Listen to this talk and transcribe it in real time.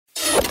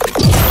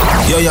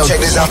Yo, check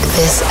this out.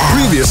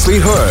 Previously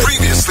heard.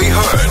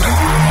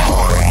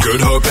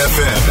 Good Hope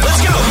FM.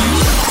 Let's go.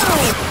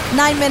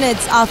 9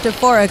 minutes after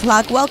 4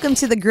 o'clock. Welcome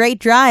to The Great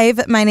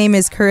Drive. My name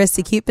is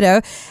Carissa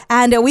Cupido,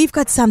 and we've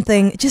got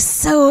something just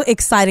so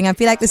exciting. I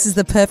feel like this is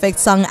the perfect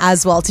song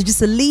as well to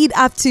just lead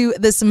up to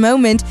this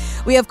moment.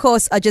 We, of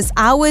course, are just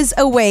hours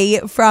away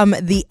from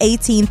the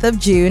 18th of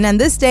June,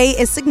 and this day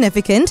is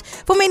significant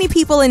for many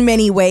people in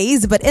many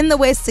ways, but in the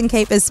Western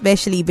Cape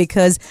especially,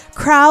 because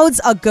crowds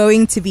are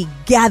going to be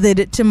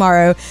gathered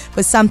tomorrow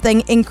for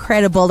something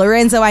incredible.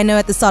 Lorenzo, I know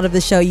at the start of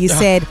the show you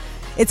said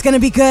it's going to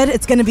be good,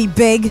 it's going to be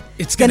big,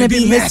 it's going to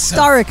be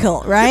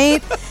historical,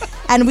 right?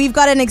 And we've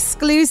got an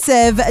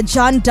exclusive.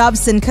 John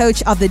Dobson,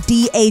 coach of the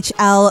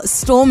DHL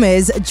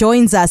Stormers,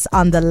 joins us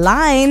on the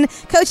line.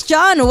 Coach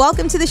John,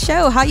 welcome to the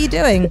show. How are you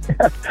doing?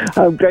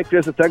 I'm great,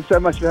 Chris. Thanks so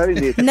much for having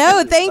me.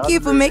 No, thank you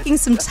for making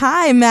some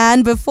time,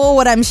 man, before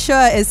what I'm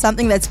sure is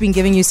something that's been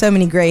giving you so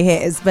many grey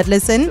hairs. But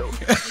listen, you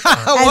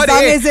got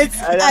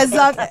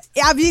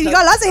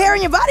lots of hair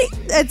in your body.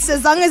 It's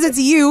as long as it's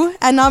you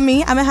and not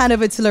me. I'm going to hand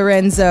over to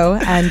Lorenzo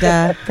and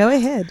go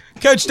ahead.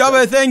 Coach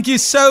Dobbo, thank you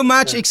so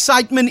much.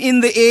 Excitement in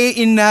the air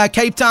in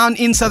Cape Town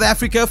in South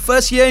Africa.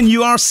 First year in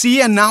URC,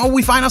 and now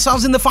we find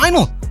ourselves in the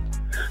final.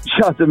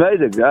 Yeah, it's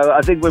amazing.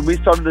 I think when we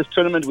started this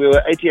tournament, we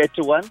were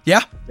 88-1.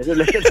 Yeah. Let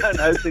alone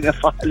hosting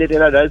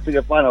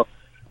a final.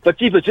 But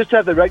Chief, just to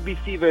have the rugby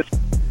fever.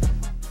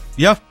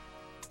 Yeah.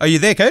 Are you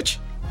there, Coach?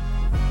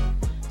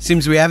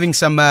 Seems we're having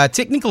some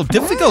technical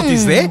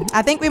difficulties there.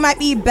 I think we might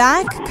be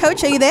back.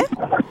 Coach, are you there?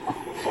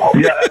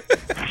 Yeah,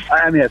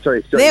 I am here.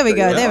 Sorry. There we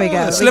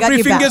go.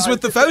 Slippery fingers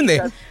with the phone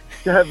there.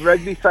 To have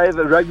rugby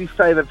fever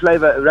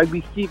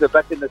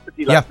back in the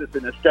city like this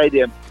in a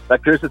stadium,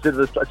 like Carissa said,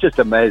 it's just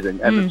amazing,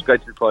 and it's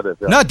great to be part of.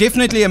 Yeah. No,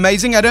 definitely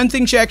amazing. I don't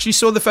think she actually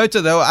saw the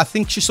photo though. I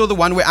think she saw the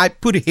one where I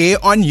put hair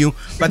on you,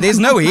 but there's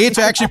no hair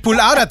to actually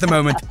pull out at the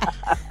moment.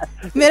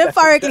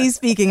 Metaphorically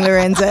speaking,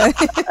 Lorenzo.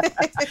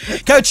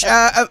 Coach,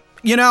 I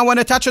want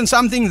to touch on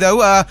something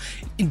though.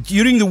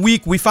 During the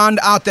week, we found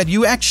out that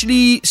you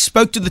actually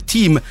spoke to the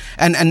team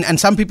and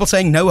some people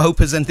saying no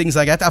hopers and things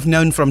like that. I've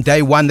known from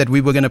day one that we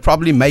were going to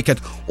probably make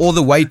it all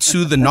the way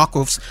to the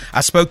knockoffs.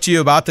 I spoke to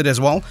you about it as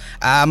well.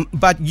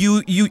 But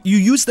you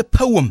used the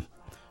poem,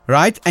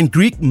 right, and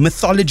Greek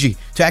mythology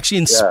to actually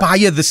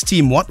inspire this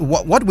team. What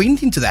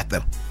went into that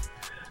though?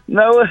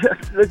 No,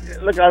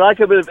 look, I like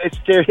a bit of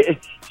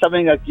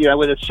something like,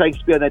 when it's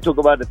Shakespeare and they talk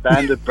about a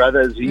band of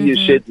brothers, he who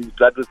sheds his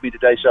blood with me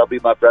today shall be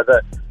my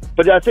brother.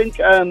 But I think,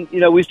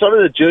 we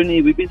started a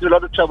journey. We've been through a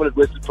lot of trouble at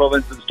Western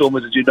Province and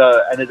Stormers, as you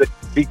know, and there's a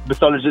Greek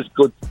mythologist,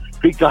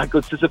 Greek guy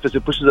called Sisyphus, who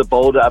pushes a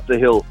boulder up the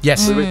hill for the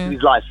rest of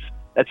his life.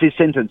 That's his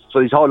sentence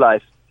for his whole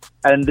life.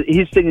 And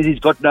his thing is he's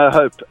got no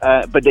hope,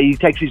 but he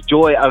takes his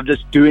joy out of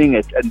just doing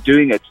it. And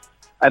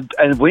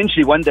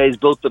eventually, one day, he's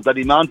built the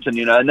bloody mountain,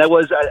 and that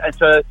was,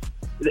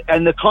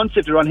 and the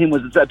concept around him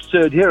was this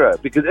absurd hero,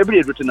 because everybody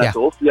had written us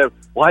off.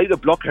 Why the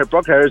Brock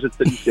Harris at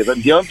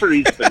 37, Dion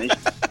Ferre's finished.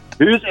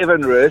 Who's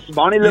Evan Roos?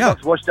 Marnie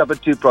Levox washed up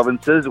at 2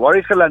 provinces.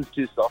 Warwick Galan's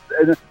too soft.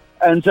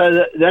 And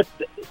so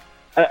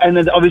and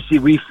then obviously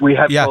we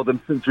have told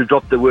them since we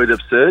dropped the word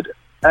absurd.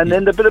 And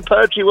then the bit of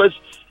poetry was,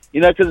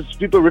 because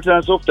people written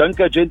us off, don't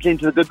go gently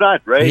into the good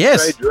night. Rage.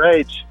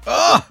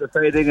 Oh. The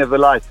fading of the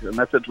light. And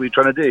that's what we're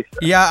trying to do.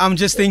 Yeah, I'm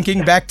just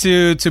thinking back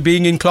to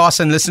being in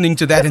class and listening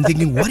to that and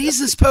thinking, what is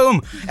this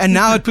poem? And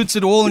now it puts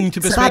it all into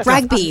perspective. It's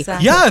about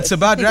rugby. Yeah, it's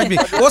about rugby.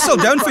 Also,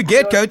 don't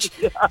forget, Coach,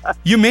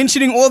 you're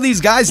mentioning all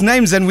these guys'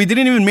 names, and we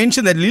didn't even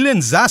mention that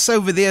Leland Zass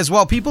over there as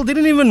well. People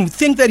didn't even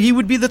think that he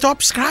would be the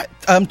top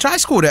try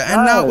scorer.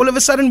 And now all of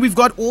a sudden we've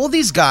got all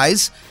these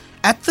guys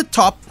at the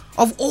top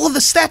of all the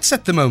stats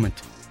at the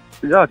moment.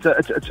 Yeah,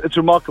 it's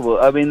remarkable.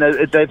 I mean,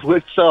 they've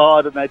worked so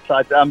hard and they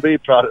tried. I'm very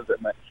proud of them,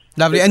 mate.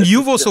 Lovely. And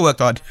you've also worked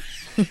hard.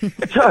 I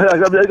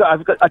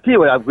tell you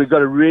what, we've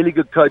got a really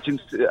good coaching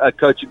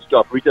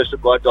staff. Rita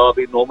Shabbat,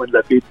 Darby, Norman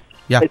Lapid.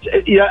 Yeah.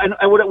 And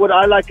what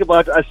I like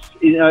about us,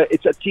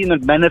 it's a team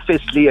that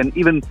manifestly and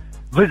even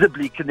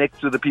visibly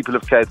connects with the people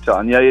of Cape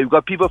Town. You've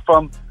got people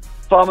from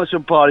farmers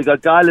from Paarl, you've got a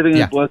guy living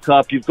in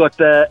Workup, you've got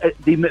the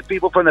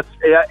people from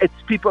it's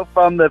people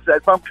from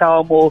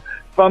Cowmore,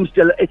 from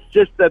Stella. It's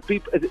just the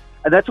people,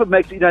 and that's what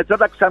makes it. It's not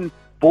like some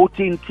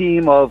 14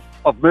 team of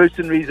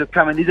mercenaries that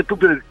come in. These are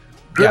people that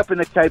grew up in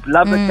the Cape,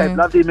 love the Cape,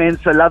 love the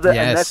Mensa, love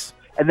it,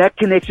 and that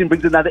connection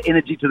brings another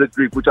energy to the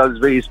group, which I was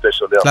very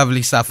special. Yeah.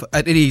 Lovely stuff.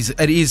 It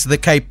is the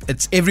Cape.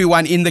 It's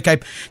everyone in the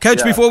Cape.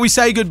 Coach, before we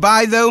say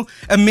goodbye, though,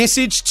 a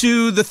message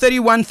to the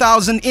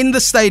 31,000 in the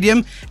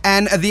stadium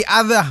and the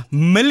other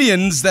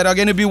millions that are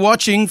going to be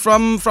watching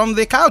from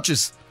their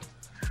couches.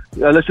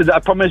 Listen, I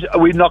promise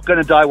we're not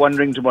going to die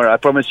wandering tomorrow. I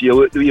promise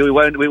you, we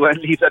won't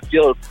leave that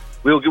field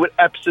we will give it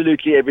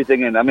absolutely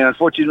everything in. I mean,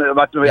 unfortunately, it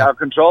might not be our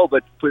control,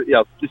 but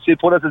just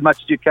support us as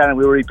much as you can, and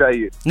we'll repay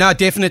you. No,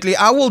 definitely.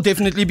 I will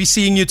definitely be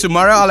seeing you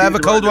tomorrow. I'll have a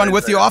cold one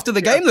with you after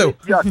the game, though.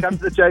 Yeah, come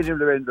to the change room,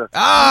 Lorenzo.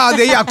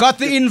 There you got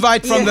the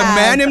invite from the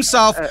man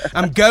himself.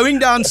 I'm going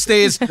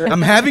downstairs.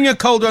 I'm having a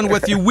cold one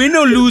with you. Win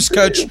or lose,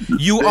 coach,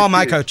 you are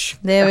my coach.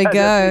 There we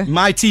go.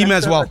 My team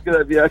as well.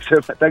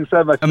 Thanks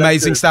so much.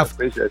 Amazing stuff.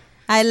 Appreciate it.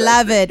 I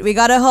love it. We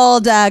got to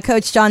hold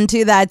Coach John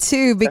to that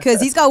too, because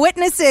he's got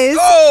witnesses.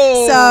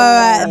 Oh! So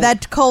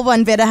that cold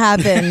one better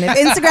happen. If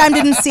Instagram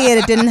didn't see it,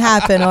 it didn't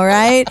happen, all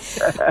right?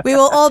 We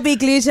will all be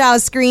glued to our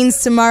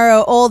screens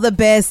tomorrow. All the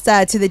best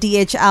to the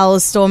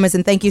DHL Stormers,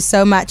 and thank you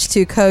so much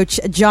to Coach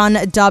John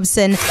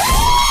Dobson.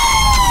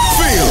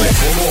 Feel it.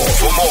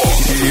 For more,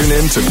 tune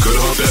in to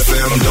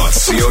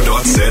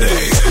goodhopefm.co.za.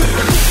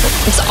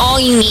 It's all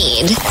you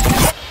need.